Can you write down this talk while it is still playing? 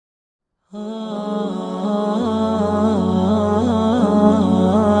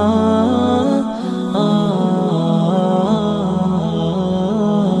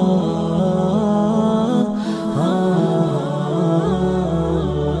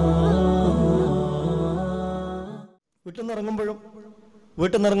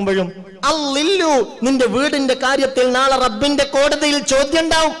അല്ലില്ലു, നിന്റെ വീടിന്റെ കാര്യത്തിൽ നാളെ റബ്ബിന്റെ കോടതിയിൽ ചോദ്യം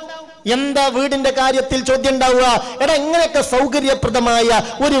ഉണ്ടാവും. എന്താ വീടിന്റെ കാര്യത്തിൽ ചോദ്യം ഉണ്ടാവുക? എടാ, എങ്ങനെയൊക്കെ സൗകര്യപ്രദമായ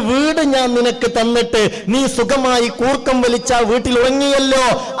ഒരു വീട് ഞാൻ നിനക്ക് തന്നിട്ട് നീ സുഖമായി കൂർക്കം വലിച്ച വീട്ടിൽ ഉറങ്ങിയല്ലോ,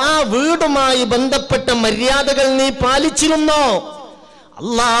 ആ വീടുമായി ബന്ധപ്പെട്ട മര്യാദകൾ നീ പാലിച്ചിരുന്നോ?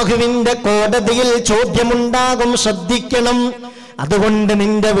 അള്ളാഹുവിന്റെ കോടതിയിൽ ചോദ്യമുണ്ടാകും, ശ്രദ്ധിക്കണം. അതുകൊണ്ട്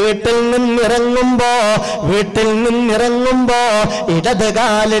നിന്റെ വീട്ടിൽ നിന്നിറങ്ങുമ്പോ ഇടത്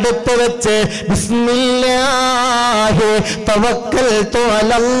കാലെടുത്ത് വെച്ച് ബിസ്മില്ലാഹി തവക്കൽതു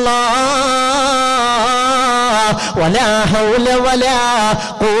അലല്ലാഹ് വലാ ഹൗല വലാ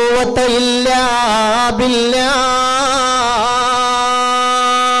ഖുവത ഇല്ലാ ബില്ലാഹ്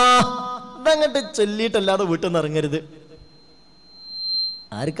ഇതങ്ങട്ട് ചൊല്ലിയിട്ടല്ലാതെ വീട്ടിൽ നിന്ന് ഇറങ്ങരുത്.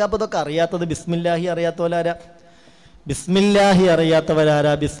 ആർക്കാപ്പ ഇതൊക്കെ അറിയാത്തത്? ബിസ്മില്ലാഹി അറിയാത്തവരാരാ? ബിസ്മില്ലാഹി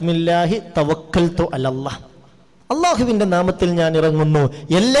അറിയാത്തവരാരാ? ബിസ്മില്ലാഹി തവക്കൽതു അലല്ലാഹ്, അള്ളാഹുവിന്റെ നാമത്തിൽ ഞാൻ ഇറങ്ങുന്നു,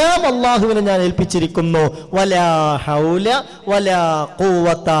 എല്ലാം അള്ളാഹുവിനെ ഞാൻ ഏൽപ്പിച്ചിരിക്കുന്നു. വലാ ഹൗല വലാ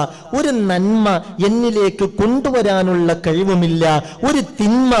ഖുവത, ഒരു നന്മ എന്നിലേക്ക് കൊണ്ടുവരാനുള്ള കഴിവുമില്ല, ഒരു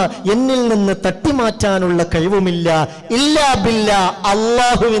തിന്മ എന്നിൽ നിന്ന് തട്ടിമാറ്റാനുള്ള കഴിവുമില്ല, ഇല്ലാ ബില്ലാ,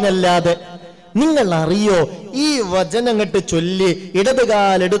 അള്ളാഹുവിനല്ലാതെ. നിങ്ങൾ അറിയോ, ഈ വചനങ്ങട്ട് ചൊല്ലി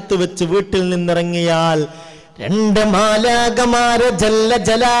ഇടതുകാലെടുത്തു വെച്ച് വീട്ടിൽ നിന്നിറങ്ങിയാൽ രണ്ട് മാലാകമാരെ ജല്ല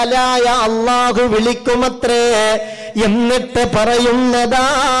ജലാലായ അല്ലാഹു വിളിക്കുമത്രേ. എന്നിട്ട് പറയുന്നതാ,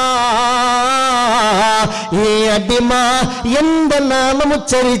 ഈ അടിമ എന്റെ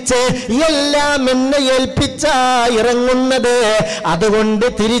നാമമുച്ചരിച്ച് എല്ലാം എന്നെ ഏൽപ്പിച്ച ഇറങ്ങുന്നത്, അതുകൊണ്ട്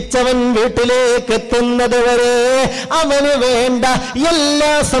തിരിച്ചവൻ വീട്ടിലേക്ക് എത്തുന്നത് വരെ അവന് വേണ്ട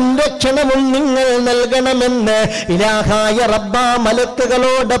എല്ലാ സംരക്ഷണവും നിങ്ങൾ നൽകണമെന്ന് ഇലാഹായ റബ്ബ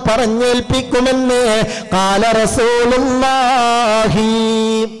മലക്കുകളോട് പറഞ്ഞേൽപ്പിക്കുമെന്ന് ഖാല റസൂലുള്ളാഹി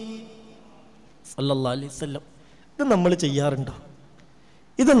സ്വല്ലല്ലാഹു അലൈഹി വസല്ലം. ഇത് നമ്മൾ ചെയ്യാറുണ്ടോ?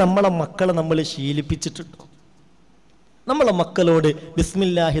 ഇത് നമ്മളെ മക്കളെ നമ്മൾ ശീലിപ്പിച്ചിട്ടുണ്ടോ? നമ്മളെ മക്കളോട്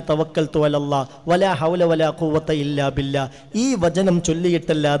ബിസ്മില്ലാഹി തവക്കൽതു അലല്ലാഹ് വലാ ഹൗല വലാ ഖുവത ഇല്ലാ ബില്ലാ, ഈ വചനം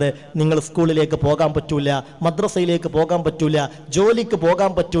ചൊല്ലിയിട്ടല്ലാതെ നിങ്ങൾ സ്കൂളിലേക്ക് പോകാൻ പറ്റൂല, മദ്രസയിലേക്ക് പോകാൻ പറ്റൂല, ജോലിക്ക്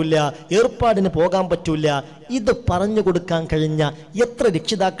പോകാൻ പറ്റൂല, ഏർപ്പാടിന് പോകാൻ പറ്റൂല. ഇത് പറഞ്ഞു കൊടുക്കാൻ കഴിഞ്ഞ എത്ര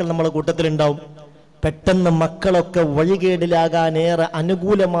രക്ഷിതാക്കൾ നമ്മളെ കൂട്ടത്തിലുണ്ടാവും? പെട്ടെന്ന് മക്കളൊക്കെ വഴികേടിലാകാനേറെ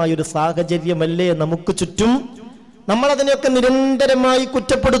അനുകൂലമായൊരു സാഹചര്യമല്ലേ നമുക്ക് ചുറ്റും? നമ്മളതിനെയൊക്കെ നിരന്തരമായി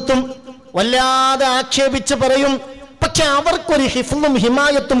കുറ്റപ്പെടുത്തും, വല്ലാതെ ആക്ഷേപിച്ച് പറയും. പക്ഷെ അവർക്കൊരു ഹിഫ്ളും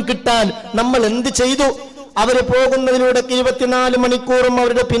ഹിമായത്തും കിട്ടാൻ നമ്മൾ എന്ത് ചെയ്തു? അവര് പോകുന്നതിലൂടെ 24 മണിക്കൂറും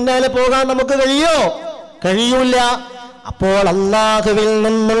അവരുടെ പിന്നാലെ പോകാൻ നമുക്ക് കഴിയൂല. അപ്പോൾ അല്ലാഹുവിൽ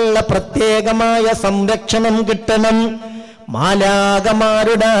നിന്നുള്ള പ്രത്യേകമായ സംരക്ഷണം കിട്ടണം.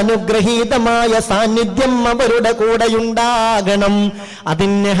 മാലാകമാരുടെ അനുഗ്രഹീതമായ സാന്നിധ്യം അവരുടെ കൂടെയുണ്ടാകണം.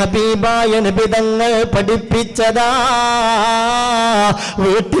 അതിന് ഹബീബായ നബി തങ്ങൾ പഠിപ്പിച്ചതാ.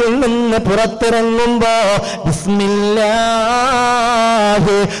 വീട്ടിൽ നിന്ന് പുറത്തിറങ്ങുമ്പോ ബിസ്മില്ലാഹി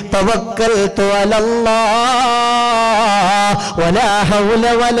തവക്കൽതു അലല്ലാഹ് വലാ ഹൗല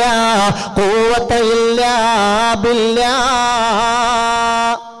വലാ ഖുവത ഇല്ലാ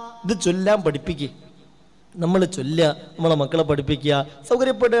ബില്ലാഹ്. ഇത് ചൊല്ലാൻ പഠിപ്പിക്കുക. നമ്മൾ ചൊല്ലുക, നമ്മളെ മക്കളെ പഠിപ്പിക്കുക.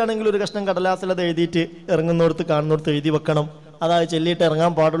 സൗകര്യപ്പെടുകയാണെങ്കിൽ ഒരു കഷ്ണം കടലാസിലത് എഴുതിയിട്ട് ഇറങ്ങുന്നിടത്ത് കാണുന്നിടത്ത് എഴുതി വെക്കണം. അതായത് ചൊല്ലിയിട്ട്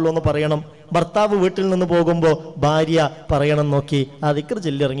ഇറങ്ങാൻ പാടുള്ളൂ എന്ന് പറയണം. ഭർത്താവ് വീട്ടിൽ നിന്ന് പോകുമ്പോൾ ഭാര്യ പറയണം, നോക്കി ആ ദിക്ർ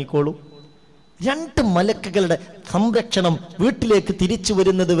ചൊല്ലി ഇറങ്ങിക്കോളൂ. 2 മലക്കുകളുടെ സംരക്ഷണം വീട്ടിലേക്ക് തിരിച്ചു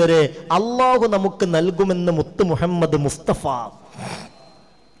വരുന്നത് വരെ അള്ളാഹു നമുക്ക് നൽകുമെന്ന് മുത്ത് മുഹമ്മദ് മുസ്തഫ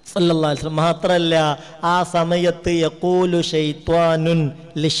സല്ലല്ലാഹു അലൈഹി വസല്ലം. മാത്രല്ല, ആ സമയത്ത് യഖൂലു ശൈത്വാനുൻ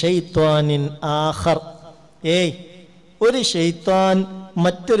ലിശൈത്വാനിൻ ആഖർ, ഒരു ശൈത്താൻ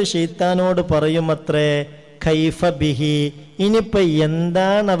മറ്റൊരു ശൈത്താനോട് പറയുമത്രേ, കൈഫ ബിഹി, ഇനിയിപ്പോ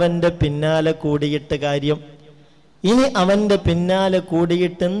എന്താണ് അവന്റെ പിന്നാലെ കൂടിയിട്ട് കാര്യം? ഇനി അവന്റെ പിന്നാലെ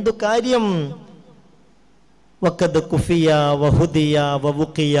കൂടിയിട്ട് എന്തു കാര്യം? വഖദ് കുഫിയ വഹുദിയ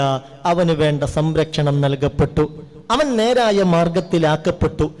വവുഖിയ, അവന് വേണ്ട സംരക്ഷണം നൽകപ്പെട്ടു, അവൻ നേരായ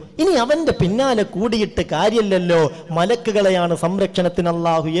മാർഗത്തിലാക്കപ്പെട്ടു. ഇനി അവന്റെ പിന്നാലെ കൂടിയിട്ട് കാര്യമില്ലല്ലോ, മലക്കുകളെയാണ് സംരക്ഷണത്തിന്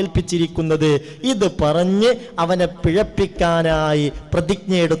അല്ലാഹു ഏൽപ്പിച്ചിരിക്കുന്നത്. ഇത് പറഞ്ഞ് അവനെ പിഴപ്പിക്കാനായി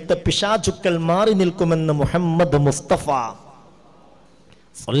പ്രതിജ്ഞയെടുത്ത പിശാചുക്കൾ മാറി നിൽക്കുമെന്ന് മുഹമ്മദ് മുസ്തഫ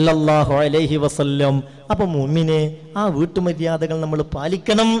സല്ലല്ലാഹു അലൈഹി വസല്ലം. അപ്പൊ മുഅ്മിനെ, ആ വീട്ടുമര്യാദകൾ നമ്മൾ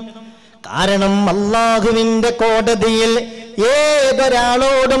പാലിക്കണം. കാരണം അല്ലാഹുവിന്റെ കോടതിയിൽ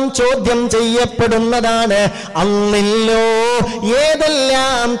ഏതൊരാളോടും ചോദ്യം ചെയ്യപ്പെടുന്നതാണ്. അല്ലല്ലോ,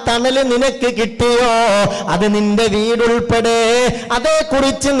 ഏതെല്ലാം തണല് നിനക്ക് കിട്ടിയോ അത് നിന്റെ വീടുൾപ്പെടെ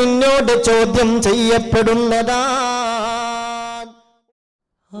അതേക്കുറിച്ച് നിന്നോട് ചോദ്യം ചെയ്യപ്പെടുന്നതാണ്.